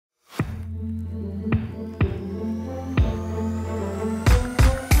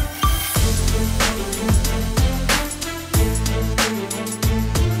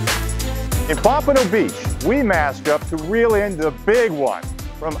Pompano Beach, we mask up to reel in the big one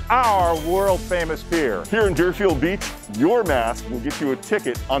from our world-famous pier. Here in Deerfield Beach, your mask will get you a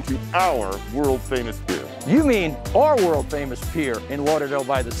ticket onto our world-famous pier. You mean our world-famous pier in Lauderdale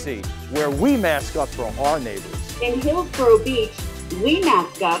by the Sea, where we mask up for our neighbors. In Hillsborough Beach, we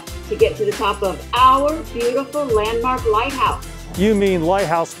mask up to get to the top of our beautiful landmark lighthouse. You mean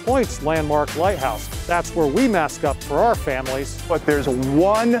Lighthouse Point's landmark lighthouse. That's where we mask up for our families. But there's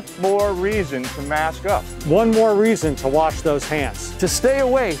one more reason to mask up. One more reason to wash those hands. To stay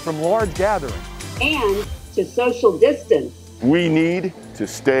away from large gatherings. And to social distance. We need to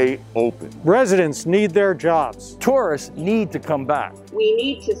stay open. Residents need their jobs. Tourists need to come back. We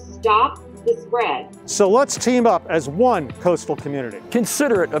need to stop the spread. So let's team up as one coastal community.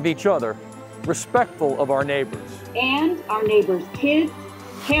 Considerate of each other, respectful of our neighbors. And our neighbors' kids,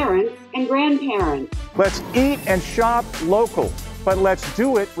 parents, and grandparents. Let's eat and shop local, but let's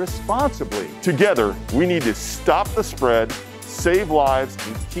do it responsibly. Together, we need to stop the spread, save lives,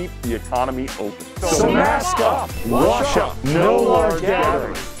 and keep the economy open. So mask up, wash up, no large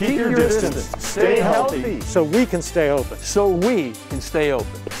gatherings, keep your distance, stay healthy. So we can stay open. So we can stay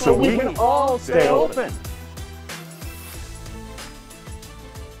open. So we can all stay open.